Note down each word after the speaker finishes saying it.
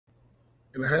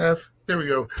and a half. There we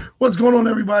go. What's going on,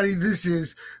 everybody? This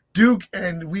is Duke,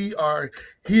 and we are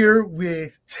here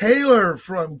with Taylor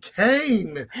from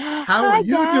Cain. How are Hi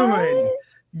you doing?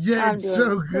 guys. Yeah, I'm it's doing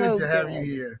so good so to have you good.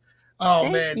 here. Oh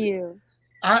Thank man, you.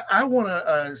 I want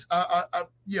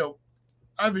to.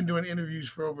 I've been doing interviews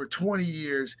for over 20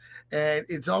 years, and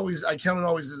it's always I count it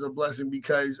always as a blessing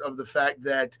because of the fact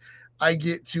that I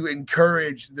get to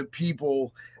encourage the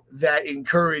people that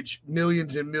encourage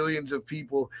millions and millions of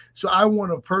people. So I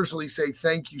want to personally say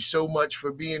thank you so much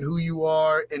for being who you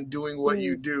are and doing what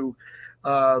you Mm, do.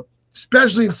 Uh,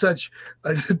 Especially in such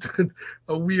a,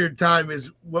 a weird time as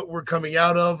what we're coming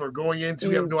out of or going into.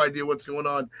 We have mm, no idea what's going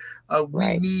on. We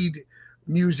right. need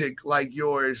music like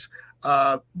yours.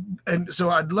 Uh, and so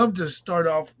I'd love to start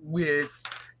off with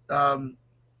um,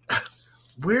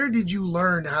 where did you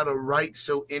learn how to write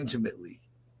so intimately?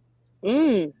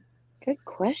 Mm, good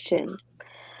question.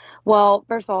 Well,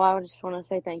 first of all, I just want to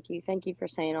say thank you. Thank you for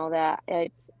saying all that.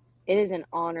 It is an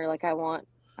honor. Like I want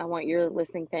your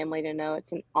listening family to know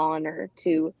it's an honor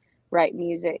to write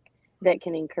music that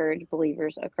can encourage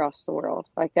believers across the world.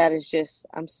 Like that is just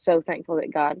I'm so thankful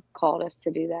that God called us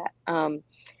to do that.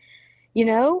 You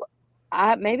know,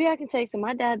 I maybe I can say so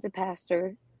my dad's a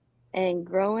pastor. And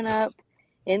growing up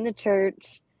in the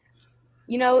church,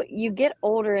 you get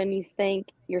older and you think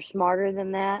you're smarter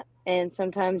than that. And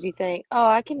sometimes you think, oh,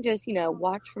 I can just,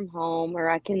 watch from home or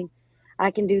I can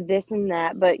do this and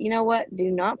that. But you know what? Do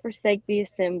not forsake the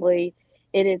assembly.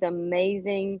 It is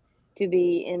amazing to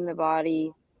be in the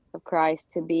body of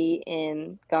Christ, to be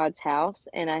in God's house.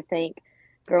 And I think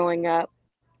growing up,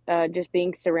 just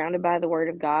being surrounded by the word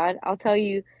of God. I'll tell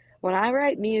you, when I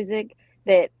write music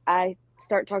that I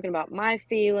start talking about my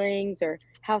feelings or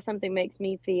how something makes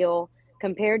me feel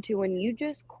compared to when you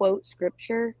just quote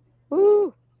scripture,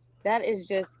 whoo, that is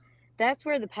just that's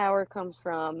where the power comes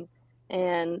from.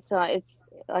 And so it's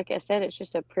like I said, it's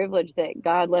just a privilege that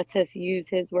God lets us use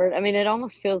his word. I mean, it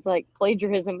almost feels like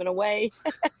plagiarism in a way.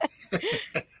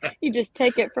 You just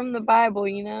take it from the Bible.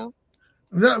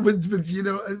 No, but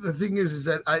the thing is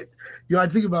that I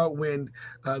think about when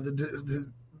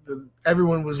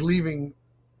everyone was leaving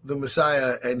the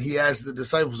Messiah, and he asked the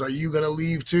disciples, "Are you going to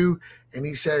leave too?" And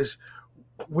he says,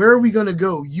 "Where are we going to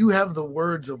go? You have the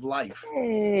words of life."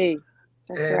 Hey,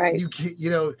 that's And right. you can,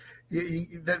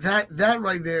 that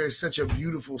right there is such a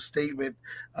beautiful statement,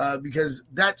 because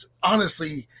that's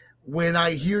honestly when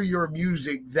I hear your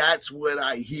music, that's what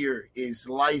I hear is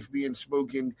life being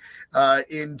spoken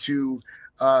into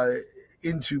uh,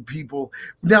 into people.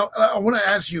 Now, I want to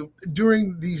ask you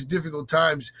during these difficult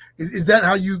times, is that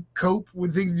how you cope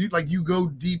with things? Like you go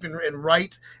deep and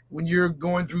write when you're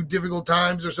going through difficult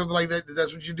times or something like that?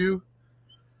 That's what you do?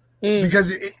 Mm,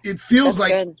 Because it feels that's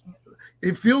like good.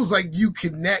 you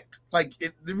connect, like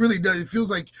it really does. It feels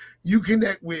like you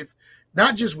connect with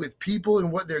not just with people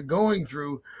and what they're going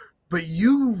through, but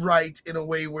you write in a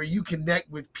way where you connect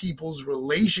with people's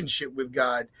relationship with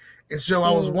God. And so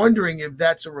I was Mm. wondering if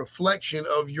that's a reflection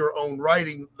of your own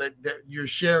writing that you're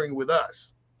sharing with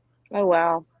us. Oh,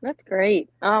 wow. That's great.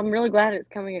 I'm really glad it's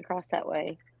coming across that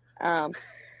way. Um,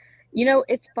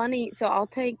 it's funny. So I'll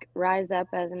take Rise Up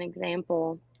as an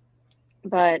example,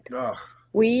 but Oh,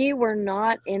 we were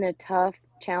not in a tough,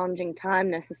 challenging time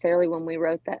necessarily when we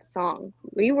wrote that song.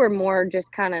 We were more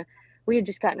just kind of, we had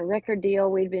just gotten a record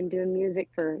deal. We'd been doing music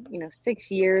for,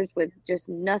 6 years with just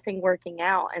nothing working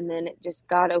out. And then it just,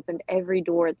 God opened every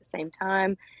door at the same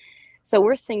time. So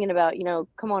we're singing about,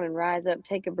 come on and rise up,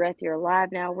 take a breath, you're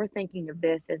alive now. We're thinking of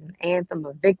this as an anthem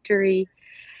of victory.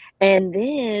 And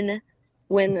then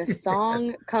when the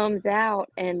song comes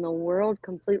out and the world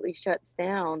completely shuts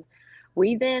down,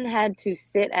 we then had to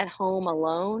sit at home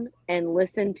alone and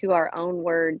listen to our own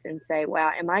words and say,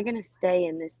 wow, am I going to stay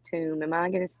in this tomb? Am I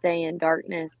going to stay in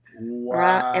darkness? Or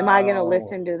am I going to wow.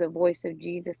 listen to the voice of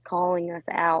Jesus calling us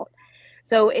out?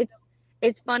 So it's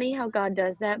funny how God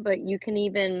does that, but you can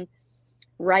even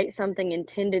write something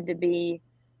intended to be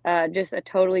just a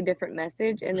totally different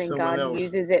message, and For then someone God else.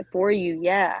 uses it for you.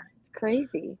 Yeah, it's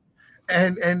crazy.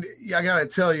 And I gotta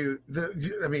tell you,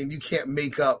 I mean, you can't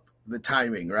make up the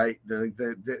timing, right?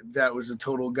 That was a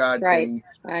total That's God right. thing.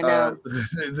 I know.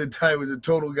 The time was a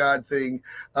total God thing.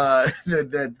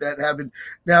 That happened.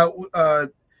 Now,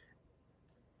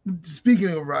 speaking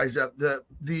of Rise Up,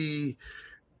 the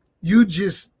you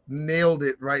just nailed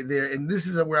it right there, and this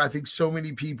is where I think so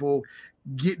many people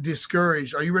get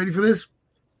discouraged. Are you ready for this?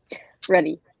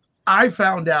 Ready. I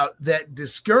found out that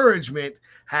discouragement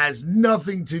has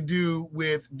nothing to do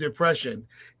with depression.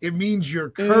 It means your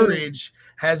Mm, courage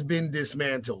has been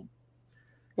dismantled.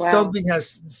 Wow. something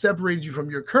has separated you from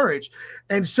your courage.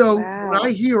 And so when I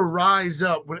Wow. hear Rise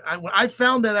Up, when I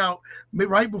found that out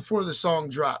right before the song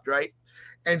dropped, right?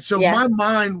 And so Yeah. my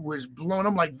mind was blown.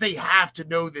 I'm like, they have to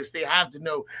know this. They have to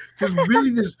know. Because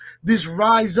really this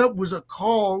Rise Up was a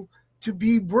call to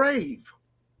be brave.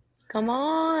 Come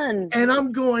on. And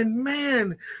I'm going,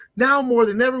 man, now more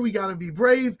than ever, we got to be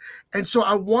brave. And so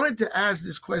I wanted to ask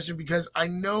this question because I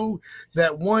know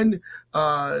that one,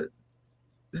 uh,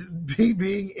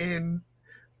 being in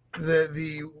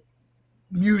the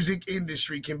music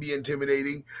industry can be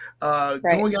intimidating. Right.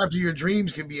 Going after your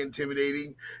dreams can be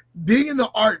intimidating. Being in the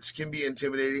arts can be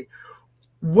intimidating.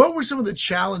 What were some of the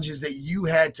challenges that you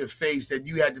had to face that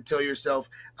you had to tell yourself,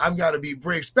 I've got to be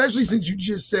brave, especially since you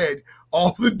just said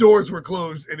all the doors were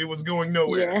closed and it was going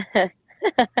nowhere? Yeah.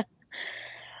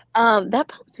 That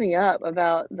pumps me up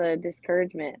about the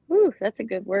discouragement. Whew, that's a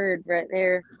good word right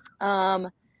there. Um,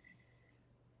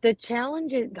 the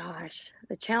challenges, gosh,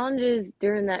 the challenges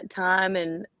during that time,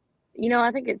 and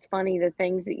I think it's funny the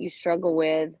things that you struggle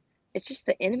with. It's just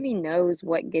the enemy knows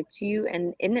what gets you,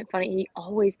 and isn't it funny? He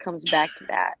always comes back to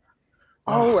that,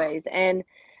 Oh, always. And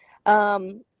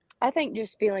um, I think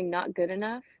just feeling not good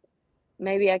enough.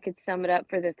 Maybe I could sum it up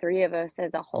for the three of us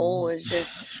as a whole is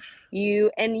just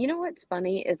you. And you know what's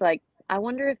funny is like, I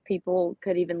wonder if people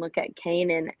could even look at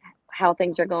Cain and how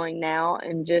things are going now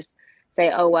and just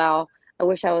say, oh, wow, I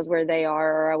wish I was where they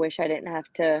are, or I wish I didn't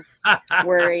have to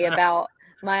worry about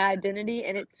my identity.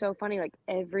 And it's so funny, like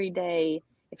every day,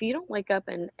 if you don't wake up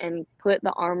and put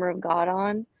the armor of God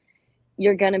on,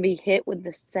 you're gonna be hit with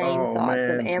the same oh thoughts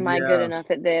of, man, "Am I good yeah.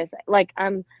 enough at this?" Like,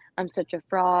 I'm such a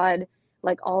fraud.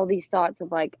 Like, all these thoughts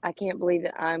of, like, "I can't believe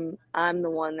that I'm the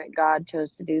one that God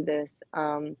chose to do this."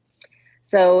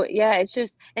 So, yeah, it's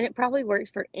just and it probably works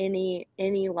for any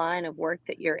line of work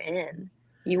that you're in.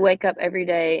 You wake up every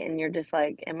day and you're just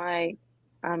like, "Am I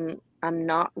I'm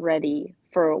not ready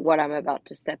for what I'm about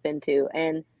to step into."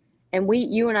 And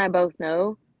you and I both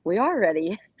know we are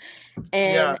ready.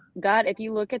 Yeah. And God, if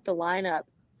you look at the lineup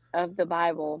of the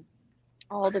Bible,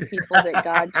 all the people that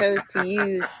God chose to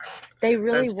use, they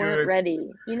really That's weren't good. ready.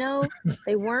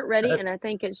 They weren't ready. And I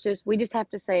think it's just, we just have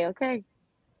to say, okay,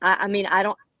 I mean,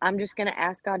 I'm just going to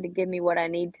ask God to give me what I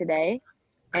need today.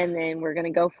 And then we're going to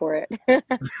go for it.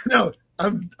 No,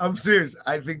 I'm serious.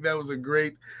 I think that was a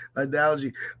great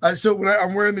analogy. So when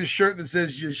I'm wearing this shirt that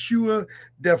says Yeshua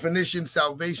definition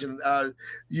salvation, the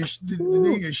name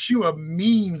Ooh. Yeshua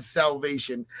means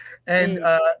salvation, and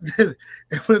Mm,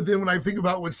 then when I think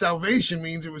about what salvation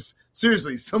means, it was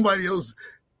seriously somebody else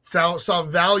saw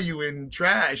value in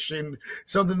trash and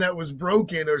something that was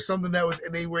broken or something that was,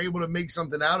 and they were able to make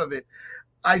something out of it.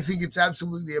 I think it's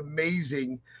absolutely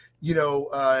amazing, you know,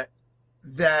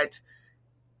 that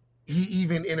he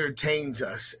even entertains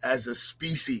us as a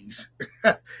species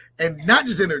and not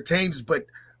just entertains but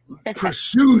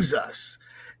pursues us.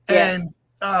 yes. And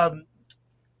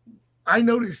I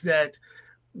noticed that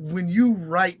when you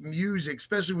write music,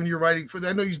 especially when you're writing for,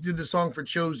 I know you did the song for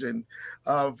Chosen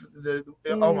of the,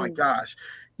 oh my Mm, gosh,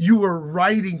 you were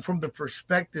writing from the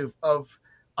perspective of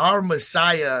our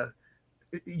Messiah,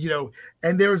 you know.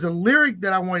 And there was a lyric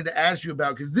that I wanted to ask you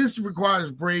about because this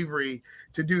requires bravery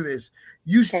to do this.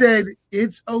 You okay. said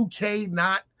it's okay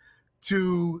not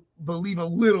to believe a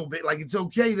little bit, like it's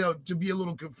okay to be a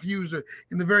little confused. Or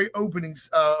in the very openings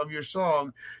of your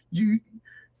song, you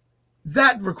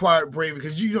that required bravery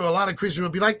because a lot of Christians will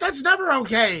be like, "That's never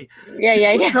okay." Yeah, Could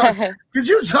yeah, you talk? yeah. Could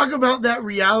you talk about that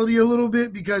reality a little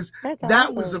bit because That's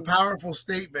that was a awesome. powerful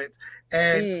statement.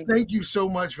 And Mm, thank you so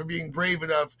much for being brave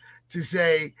enough to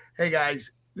say, "Hey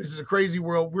guys, this is a crazy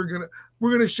world. We're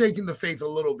gonna shake in the faith a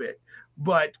little bit,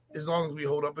 but as long as we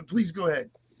hold up." But please go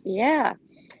ahead. yeah.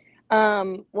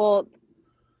 Well,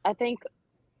 I think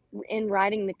in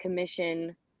writing the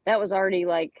commission, that was already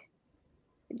like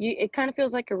it kind of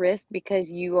feels like a risk because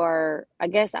you are, I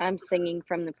guess I'm singing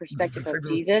from the perspective of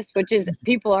Jesus, which is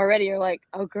people already are like,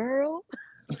 "Oh girl."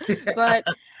 But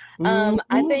I Ooh.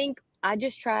 think I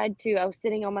was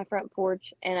sitting on my front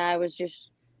porch and I was just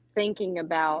thinking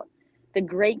about the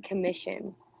Great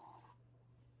Commission.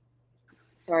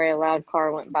 Sorry, a loud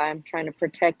car went by. I'm trying to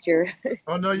protect your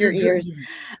Oh no, your you're good. ears.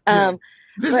 Yeah, Um,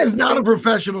 this but is not a thinking,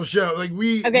 professional show. Like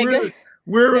okay, good.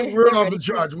 we're They're off the ready for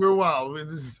charts. We're wild. This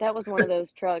is that was one of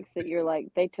those trucks that you're like,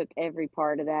 they took every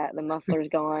part of that. The muffler's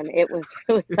gone. It was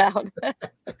really loud.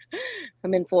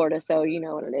 I'm in Florida, so you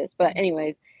know what it is. But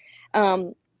anyways,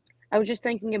 um, I was just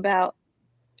thinking about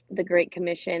the Great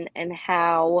Commission and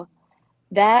how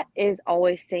that is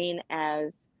always seen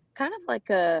as kind of like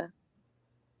a,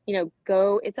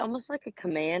 go. It's almost like a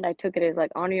command. I took it as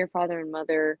like honor your father and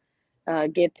mother,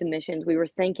 give to missions. We were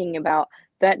thinking about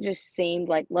that just seemed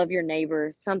like love your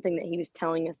neighbor, something that he was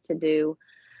telling us to do.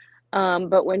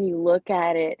 But when you look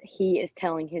at it, he is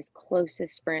telling his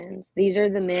closest friends. These are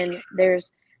the men.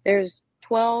 There's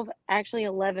 12, actually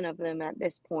 11 of them at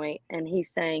this point, and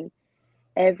he's saying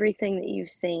everything that you've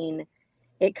seen,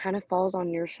 it kind of falls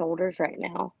on your shoulders right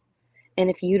now. And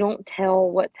if you don't tell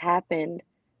what's happened,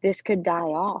 this could die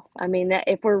off. I mean, that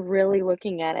if we're really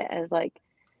looking at it as like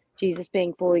Jesus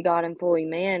being fully God and fully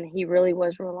man, he really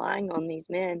was relying on these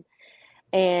men.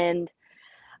 And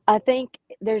I think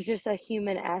there's just a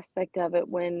human aspect of it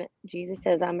when Jesus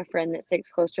says, I'm a friend that sticks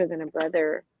closer than a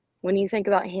brother. When you think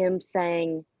about him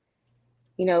saying,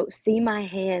 see my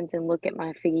hands and look at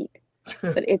my feet,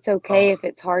 but it's Oh, okay if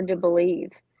it's hard to believe.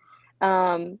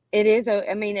 It is,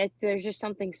 I mean, there's just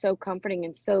something so comforting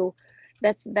and so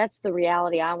that's the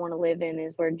reality I want to live in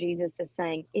is where Jesus is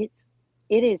saying it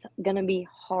is going to be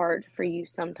hard for you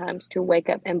sometimes to wake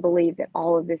up and believe that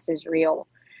all of this is real.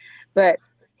 But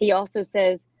he also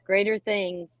says, greater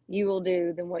things you will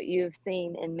do than what you have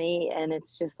seen in me. And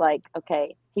it's just like,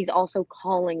 okay, he's also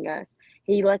calling us.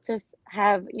 He lets us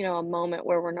have, a moment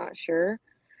where we're not sure,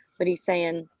 but he's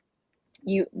saying,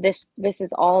 this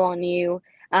is all on you.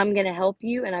 I'm going to help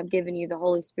you, and I've given you the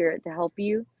Holy Spirit to help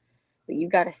you, but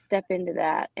you've got to step into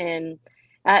that. And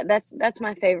that's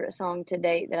my favorite song to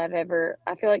date that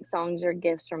I feel like songs are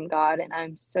gifts from God, and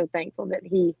I'm so thankful that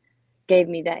he gave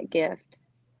me that gift.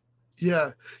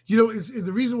 yeah, it's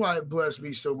the reason why it blessed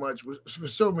me so much was for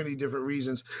so many different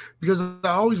reasons. Because I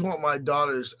always want my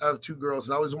daughters. I have two girls,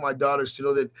 and I always want my daughters to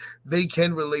know that they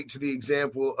can relate to the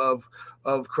example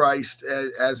of Christ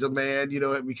as a man.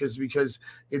 Because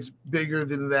it's bigger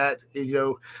than that. It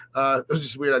was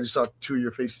just weird. I just saw two of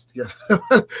your faces together,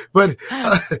 but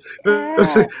I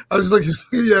was like,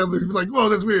 yeah, like, whoa,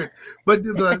 that's weird. But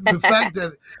the fact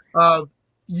that.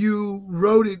 You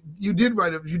wrote it, you did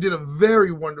write it, you did a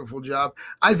very wonderful job.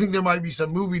 I think there might be some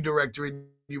movie director in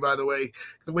you, by the way.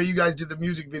 The way you guys did the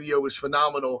music video was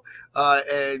phenomenal.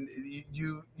 And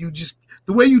you just,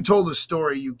 the way you told the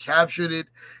story, you captured it.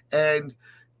 And,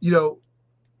 you know,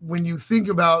 when you think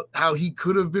about how he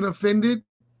could have been offended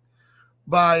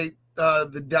by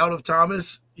the doubt of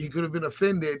Thomas, he could have been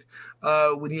offended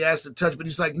when he asked to touch, but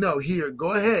he's like, no, here,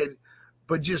 go ahead.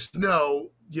 But just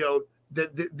know,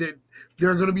 that there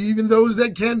are going to be even those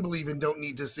that can believe and don't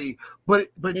need to see. But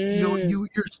Mm,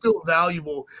 you're still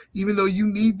valuable. Even though you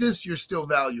need this, you're still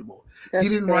valuable. He that's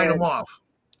didn't write them good. off.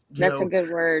 You That's a know, good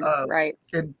word, uh, right?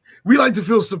 and we like to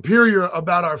feel superior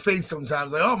about our faith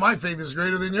sometimes. Like, oh, my faith is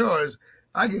greater than yours.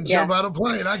 I can jump Yeah. out of a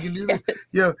plane. I can do this.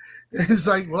 Yes. It's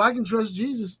like, well, I can trust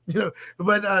Jesus.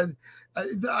 But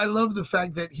I love the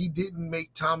fact that he didn't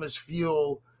make Thomas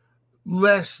feel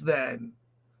less than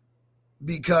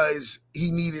because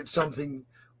he needed something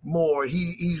more.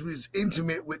 He was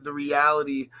intimate with the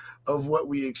reality of what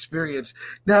we experience.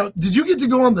 Now, did you get to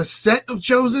go on the set of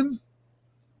Chosen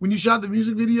when you shot the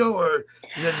music video, or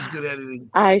is that just good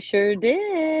editing? I sure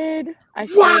did. I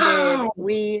sure did. Wow!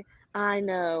 I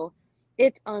know.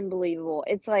 It's unbelievable.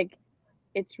 It's like,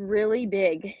 it's really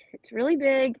big. It's really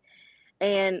big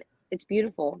and it's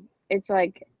beautiful. It's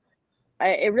like,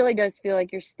 it really does feel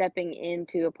like you're stepping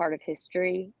into a part of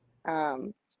history.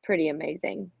 It's pretty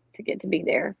amazing to get to be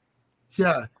there.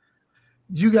 Yeah,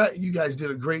 you guys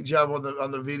did a great job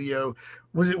on the video.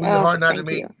 Was it Oh, hard not to thank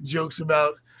make you. jokes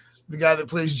about the guy that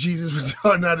plays Jesus? Was it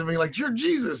hard not to be like, you're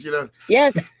Jesus?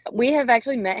 Yes, we have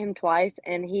actually met him twice,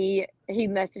 and he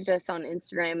messaged us on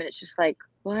Instagram, and it's just like,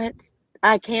 what?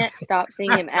 I can't stop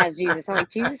seeing him as Jesus. I'm like,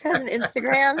 Jesus has an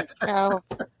Instagram? No,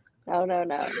 no, no,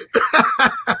 no.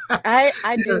 I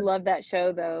do Yeah, love that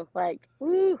show though. Like,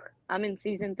 woo, I'm in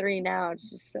season 3 now. It's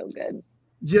just so good.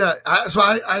 yeah.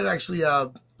 I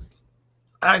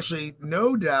actually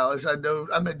know Dallas. I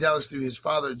met Dallas through his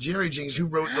father, Jerry Jenkins, who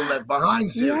wrote the Left Behind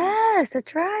series. Yes,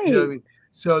 that's You know what right. I mean?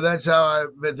 So that's how I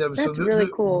met them. So That's really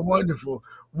the cool. wonderful,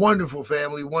 wonderful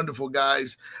family, wonderful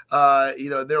guys.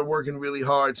 They're working really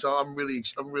hard. So I'm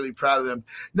really proud of them.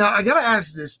 Now I gotta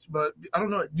ask this, but I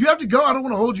don't know. Do you have to go? I don't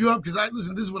want to hold you up because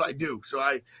listen. This is what I do. So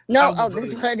No, I'll go oh, this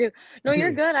is further. what I do. No,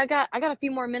 you're good. I got a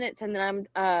few more minutes and then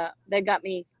they've got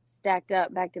me stacked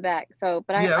up back to back. So,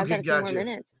 but Yeah. I've Okay. got a few more Gotcha.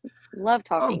 minute. Love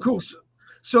Oh, talking. cool.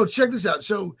 So check this out.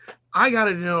 So I got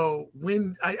to know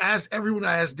when I asked everyone.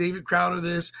 I asked David Crowder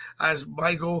this. I asked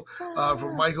Michael from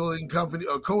Ah. Michael and Company,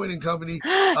 Cohen and Company.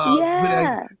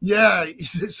 Yeah. Yeah.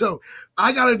 So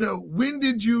I got to know, when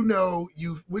did you know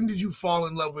you? When did you fall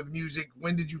in love with music?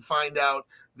 When did you find out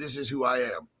this is who I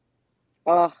am?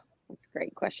 Oh, that's a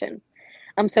great question.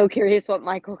 I'm so curious what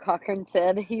Michael Cochran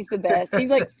said. He's the best.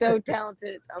 He's like so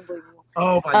talented. It's unbelievable.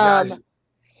 Oh my gosh. Um,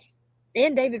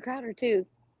 and David Crowder too.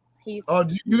 He's Oh,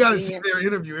 you got to see genius. their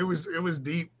interview. It was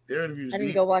deep. Their interview is I need to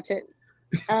deep. go watch it.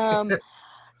 Um,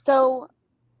 so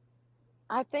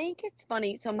I think it's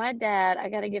funny. So my dad, I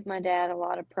got to give my dad a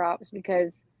lot of props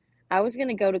because I was going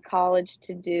to go to college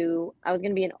I was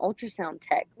going to be an ultrasound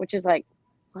tech, which is like,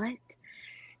 what?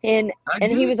 And I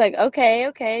and get he it. was like, "Okay,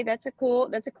 okay, that's a cool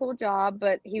job,"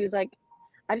 but he was like,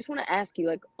 "I just want to ask you,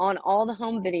 like, on all the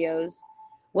home videos,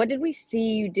 what did we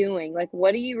see you doing? Like,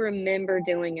 what do you remember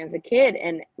doing as a kid?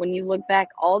 And when you look back,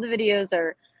 all the videos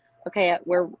are, okay,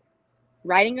 we're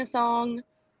writing a song,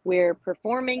 we're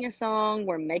performing a song,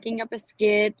 we're making up a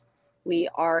skit,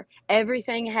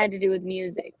 everything had to do with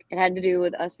music. It had to do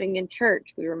with us being in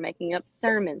church. We were making up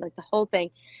sermons, like the whole thing."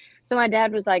 So my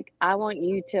dad was like, "I want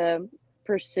you to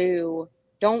pursue,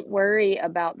 don't worry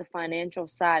about the financial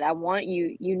side.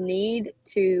 You need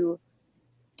to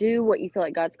do what you feel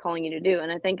like God's calling you to do."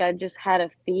 And I think I just had a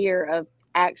fear of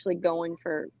actually going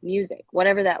for music,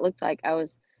 whatever that looked like. I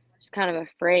was just kind of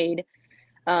afraid.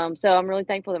 So I'm really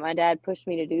thankful that my dad pushed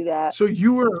me to do that. So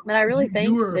But I really you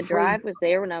think were the afraid drive was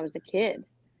there when I was a kid.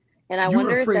 And I you were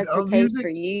wonder if afraid that's the of case for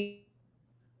music. you.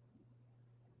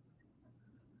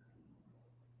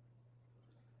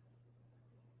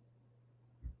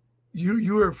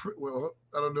 You were well.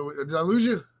 I don't know. Did I lose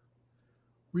you?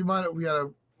 We might have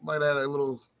a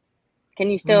little Can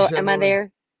you still, reset am I moment.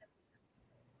 there?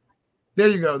 There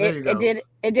you go. There It you it go. did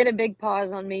it did a big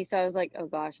pause on me, so I was like, "Oh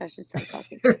gosh, I should stop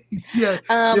talking." Yeah,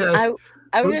 Um, yeah. I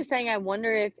I was But just saying, I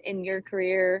wonder if in your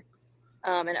career,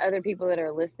 and other people that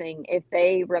are listening, if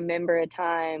they remember a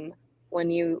time when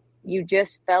you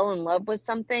just fell in love with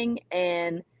something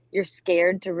and you're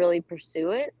scared to really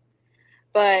pursue it,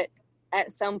 but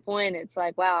at some point it's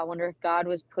like, wow, I wonder if God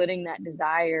was putting that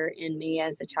desire in me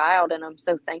as a child, and I'm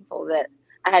so thankful that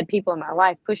I had people in my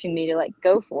life pushing me to like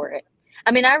go for it.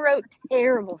 I mean, I wrote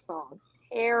terrible songs,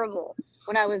 terrible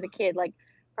when I was a kid, like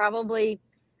probably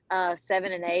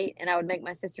 7 and 8, and I would make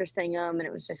my sister sing them, and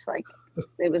it was just like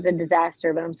it was a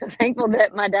disaster. But I'm so thankful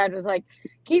that my dad was like,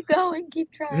 "Keep going, keep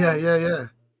yeah, trying." yeah,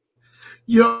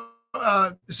 yeah.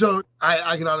 So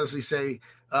I can honestly say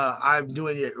I'm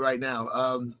doing it right now.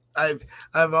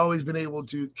 I've always been able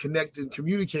to connect and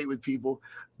communicate with people,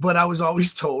 but I was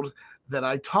always told that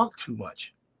I talk too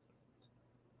much,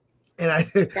 and I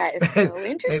That is and so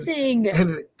and interesting.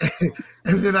 and,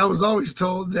 and then I was always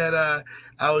told that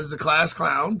I was the class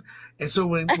clown, and so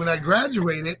when I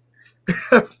graduated,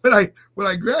 when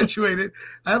I graduated,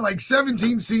 I had like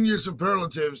 17 senior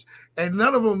superlatives, and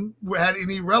none of them had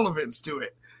any relevance to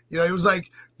it. It was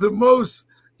like the most,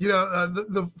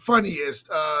 the funniest,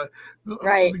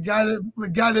 Right. the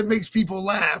guy that makes people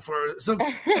laugh, or some,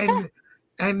 and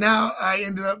and now I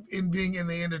ended up in being in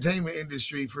the entertainment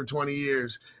industry for 20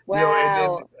 years. And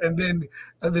then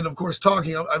Wow. of course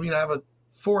talking. I mean, I have a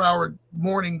 4 hour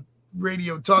morning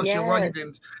radio talk show where I get to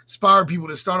Yes. inspire people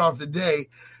to start off the day,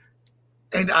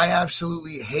 and I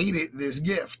absolutely hated this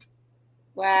gift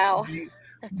Wow. Be-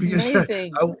 That's because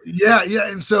amazing. yeah,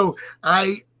 and so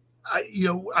I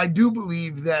do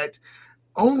believe that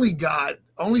only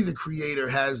the Creator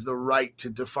has the right to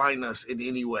define us in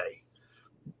any way.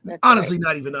 That's right. Honestly,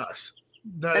 not even us,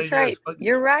 not That's even us. right.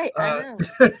 You're right. I Uh, know.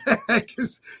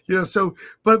 because so,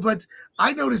 but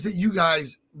I noticed that you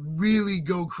guys really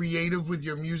go creative with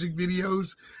your music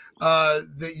videos.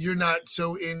 That you're not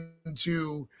so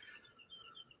into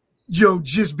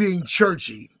just being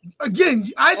churchy. Again,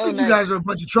 I Oh think you no. guys are a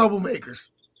bunch of troublemakers.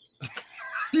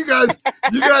 You guys,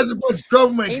 you guys are a bunch of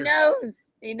He troublemakers. knows.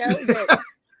 He knows it.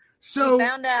 He So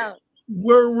found out.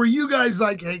 were you guys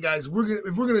like, hey guys, if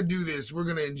we're gonna do this, we're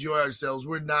gonna enjoy ourselves.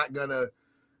 We're not gonna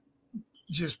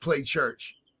just play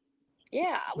church.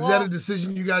 Yeah. Was that a Well,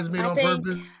 decision you guys made I on think,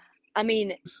 purpose? I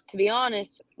mean, to be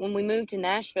honest, when we moved to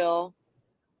Nashville,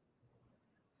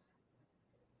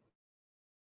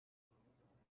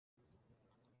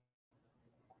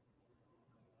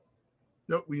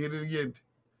 Nope, we hit it again.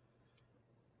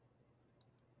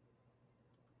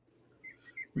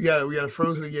 We got it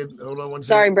frozen again. Hold on one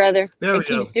sorry, second. brother. There It we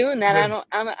keeps go. doing that. Yes.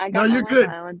 I No, got my you're good.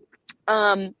 Wi-Fi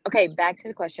on. Okay, back to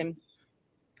the question.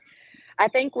 I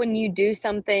think when you do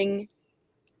something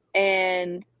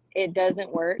and it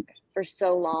doesn't work for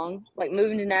so long, like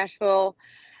moving to Nashville,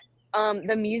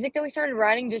 the music that we started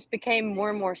writing just became more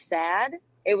and more sad.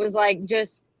 It was like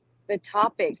just the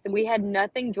topics that we had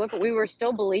nothing joyful. We were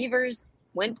still believers,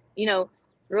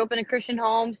 grew up in a Christian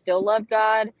home, still loved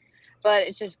God. But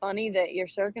it's just funny that your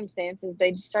circumstances,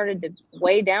 they just started to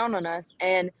weigh down on us.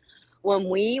 And when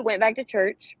we went back to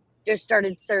church, just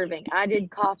started serving. I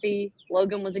did coffee.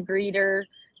 Logan was a greeter.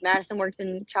 Madison worked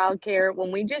in childcare.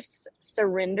 When we just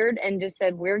surrendered and just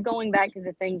said, we're going back to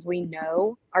the things we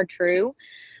know are true,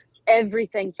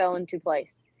 everything fell into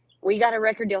place. We got a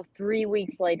record deal 3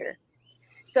 weeks later.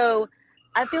 So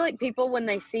I feel like people, when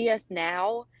they see us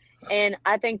now, and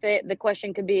I think that the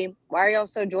question could be, why are y'all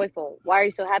so joyful? Why are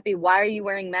you so happy? Why are you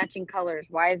wearing matching colors?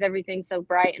 Why is everything so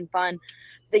bright and fun?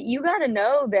 That you got to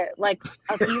know that, like,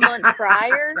 a few months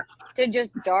prior to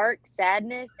just dark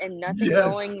sadness and nothing Yes.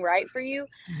 going right for you,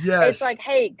 it's Yes. like,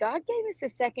 hey, God gave us a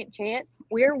second chance.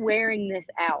 We're wearing this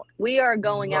out. We are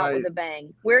going out with Right. a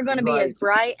bang. We're going to be as Right.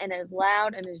 bright and as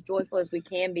loud and as joyful as we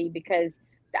can be, because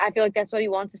I feel like that's what He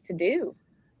wants us to do.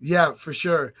 Yeah, for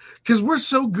sure. Because we're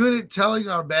so good at telling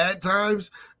our bad times,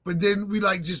 but then we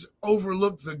like just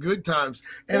overlook the good times.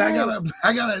 And Yes.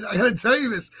 I gotta tell you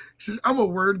this. Since I'm a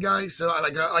word guy, so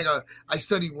I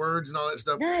study words and all that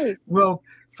stuff. Nice. Well,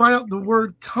 find out the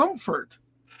word comfort.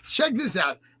 Check this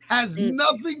out. Has Mm,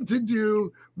 nothing to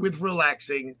do with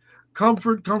relaxing.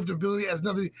 Comfort, comfortability has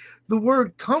nothing. The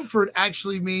word comfort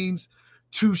actually means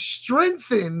to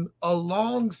strengthen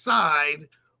alongside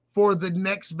for the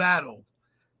next battle.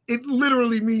 It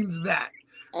literally means that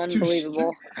to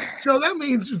unbelievable. so that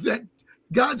means that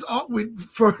God's all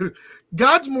for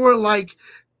God's more like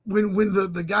when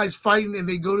the guys fighting and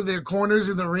they go to their corners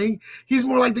in the ring, he's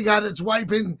more like the guy that's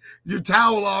wiping your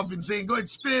towel off and saying, "Go ahead,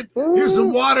 spit. Here's some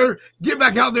Ooh, water. Get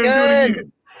back out that's there and do it good.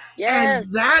 again." And Yes.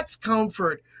 that's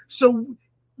comfort. So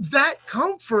that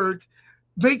comfort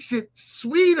makes it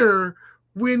sweeter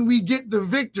when we get the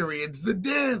victory. It's the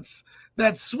dance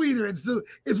that's sweeter.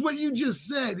 It's what you just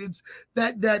said. It's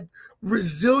that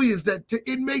resilience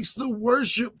it makes the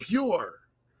worship pure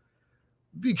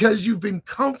because you've been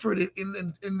comforted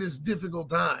in this difficult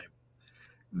time.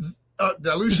 Did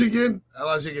I lose you again? I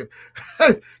lost you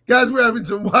again. Guys, we're having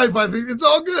some Wi-Fi things. It's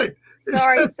all good.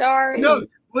 Sorry, No, sorry.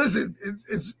 listen,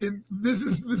 this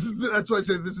is that's why I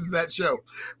said this is that show.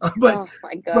 Oh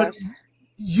my But gosh.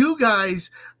 you guys,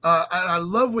 I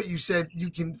love what you said. You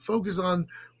can focus on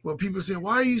what people say.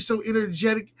 Why are you so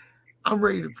energetic? I'm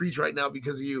ready to preach right now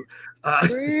because of you.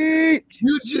 Preach.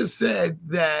 You just said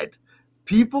that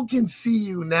people can see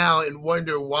you now and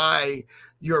wonder why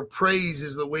your praise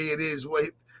is the way it is.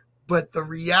 But the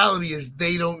reality is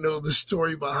they don't know the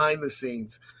story behind the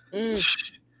scenes. Mm,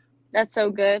 that's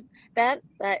so good. That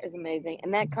is amazing.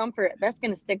 And that comfort, that's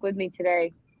gonna stick with me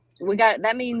today.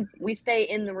 That means we stay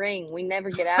in the ring. We never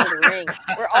get out of the ring.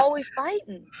 We're always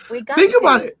fighting. We got Think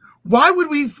about to. it. Why would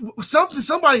we?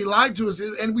 Somebody lied to us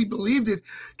and we believed it.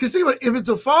 Because think about it. If it's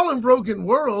a fallen, broken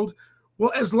world,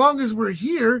 well, as long as we're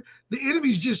here, the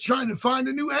enemy's just trying to find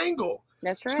a new angle.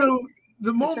 That's right. So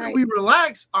the That's moment right. we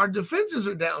relax, our defenses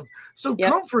are down. So Yep.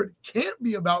 comfort can't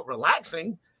be about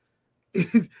relaxing.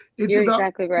 It's You're about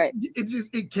exactly right.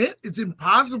 it can't. It's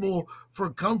impossible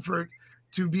for comfort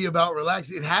to be about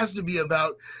relaxing. It has to be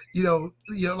about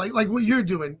like what you're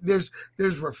doing. There's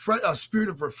a spirit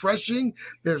of refreshing.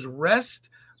 There's rest,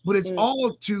 but it's Mm,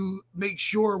 all to make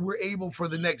sure we're able for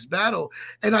the next battle.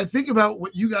 And I think about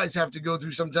what you guys have to go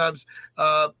through sometimes.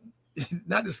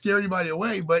 Not to scare anybody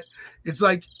away, but it's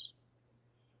like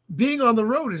being on the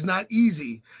road is not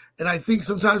easy. And I think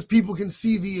sometimes people can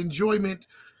see the enjoyment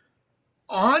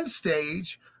on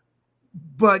stage,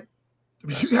 but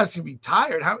you guys can be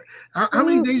tired. How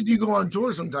many ooh, days do you go on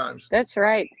tour sometimes? that's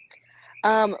right.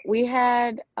 We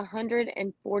had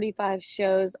 145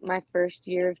 shows my first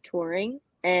year of touring,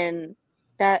 and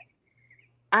that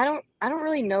I don't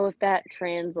really know if that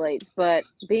translates, but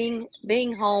being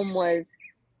home was,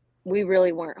 we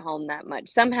really weren't home that much.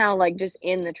 Somehow, like, just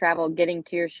in the travel, getting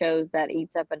to your shows, that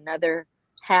eats up another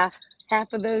half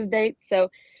half of those dates.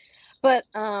 So, but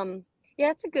yeah,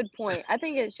 it's a good point. I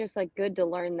think it's just like good to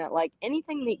learn that, like,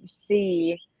 anything that you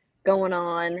see going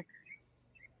on,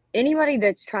 anybody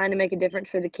that's trying to make a difference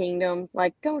for the kingdom,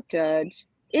 like, don't judge.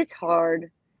 It's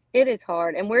hard. It is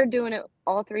hard. And we're doing it,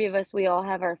 all three of us, we all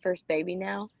have our first baby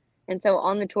now. And so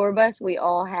on the tour bus, we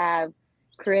all have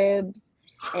cribs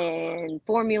and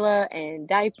formula and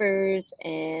diapers.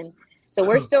 And so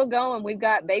we're still going. We've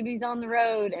got babies on the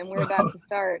road, and we're about to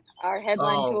start our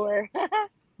headline Oh, tour.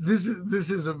 this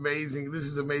is amazing. This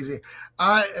is amazing.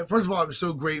 I first of all, I'm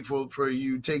so grateful for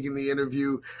you taking the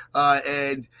interview,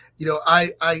 and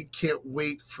I can't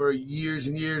wait for years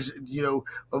and years,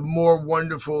 of more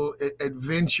wonderful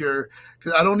adventure.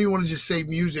 Because I don't even want to just say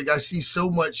music. I see so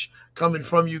much coming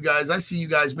from you guys. I see you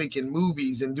guys making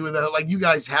movies and doing that. Like you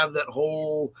guys have that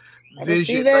whole I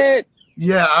vision. receive Like it.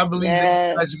 yeah, I believe that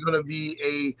you guys Yes. are going to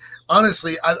be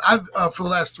honestly, I've for the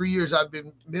last 3 years, I've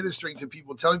been ministering to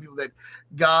people, telling people that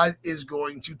God is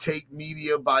going to take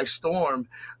media by storm.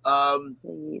 Um,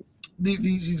 Please. and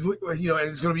it's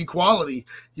going to be quality,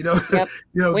 Yep.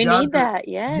 We God's need going to, that.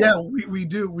 yeah, Yes. we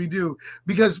do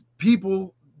because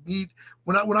people need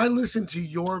when I listen to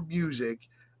your music,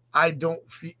 I don't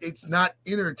feel it's not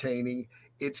entertaining,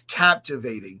 it's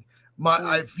captivating.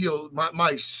 I Mm, feel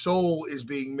my soul is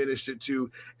being ministered to,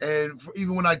 and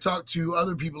even when I talk to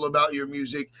other people about your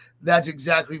music, that's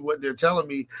exactly what they're telling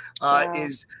me. wow.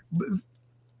 Is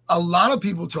a lot of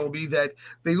people told me that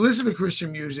they listen to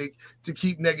Christian music to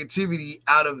keep negativity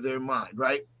out of their mind,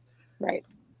 right? Right.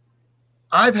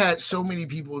 I've had so many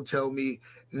people tell me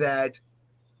that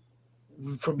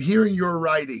from hearing your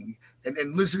writing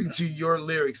and listening to your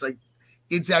lyrics, like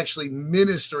it's actually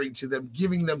ministering to them,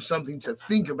 giving them something to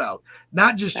think about,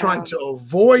 not just trying Wow. to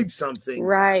avoid something,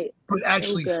 Right. but So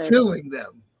actually good. filling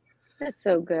them. That's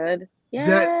so good.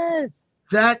 That Yes.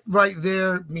 that right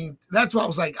there, I mean, that's why I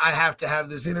was like, I have to have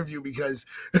this interview because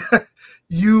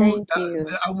you, Thank you.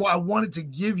 I wanted to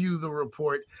give you the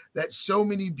report that so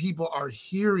many people are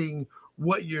hearing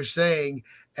what you're saying,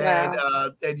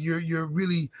 Wow. and you're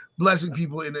really blessing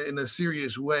people in a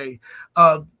serious way.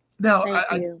 Um, now,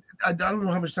 Thank you. I don't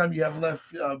know how much time you have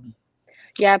left.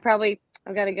 Yeah, probably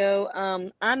I've got to go.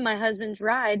 I'm my husband's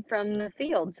ride from the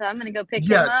field, so I'm gonna go pick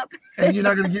him Yeah, up. and you're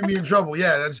not going to get me in trouble.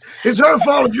 Yeah, it's her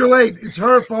fault if you're late. It's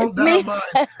her fault, It's not me.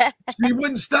 mine. She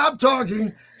wouldn't stop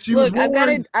talking. She was Look, more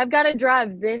worried. I've gotta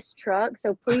drive this truck,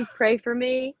 so please pray for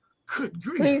me. Good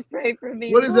grief. Please pray for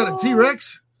me. What is that, a Lord.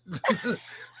 T-Rex?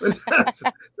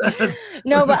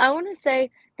 No, but I want to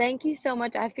say thank you so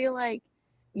much. I feel like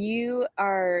you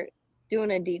are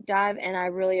doing a deep dive, and I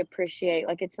really appreciate,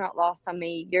 like, it's not lost on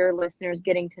me, your listeners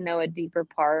getting to know a deeper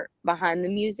part behind the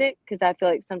music, because I feel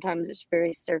like sometimes it's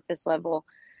very surface level.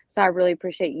 So I really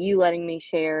appreciate you letting me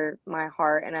share my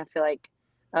heart, and I feel like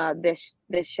this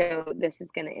show, this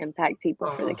is going to impact people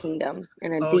for the Oh, kingdom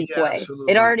in a oh deep yeah, way. It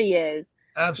absolutely. already is,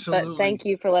 but Absolutely. thank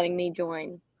you for letting me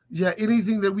join. Yeah,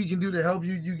 anything that we can do to help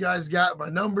you, you guys got my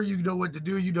number. You know what to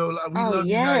do. You know, we Oh, love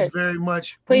you guys yes. very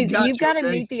much. We Please, got you've you, gotta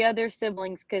okay? meet the other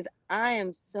siblings because I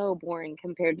am so boring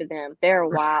compared to them. They're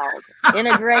wild in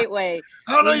a great way.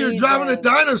 I don't know. We You're need driving a them.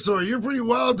 dinosaur. You're pretty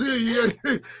wild too. You're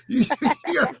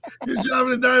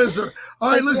driving a dinosaur. All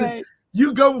right, That's listen. right.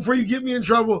 You go before you get me in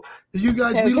trouble. You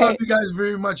guys, we love Okay. you guys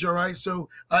very much. All right. So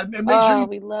and make sure Oh, you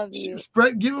we love you.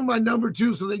 spread. Give them my number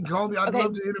too, so they can call me. I'd Okay.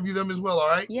 love to interview them as well. All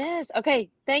right. Yes. Okay.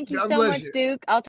 Thank you God so bless much, you. Duke. I'll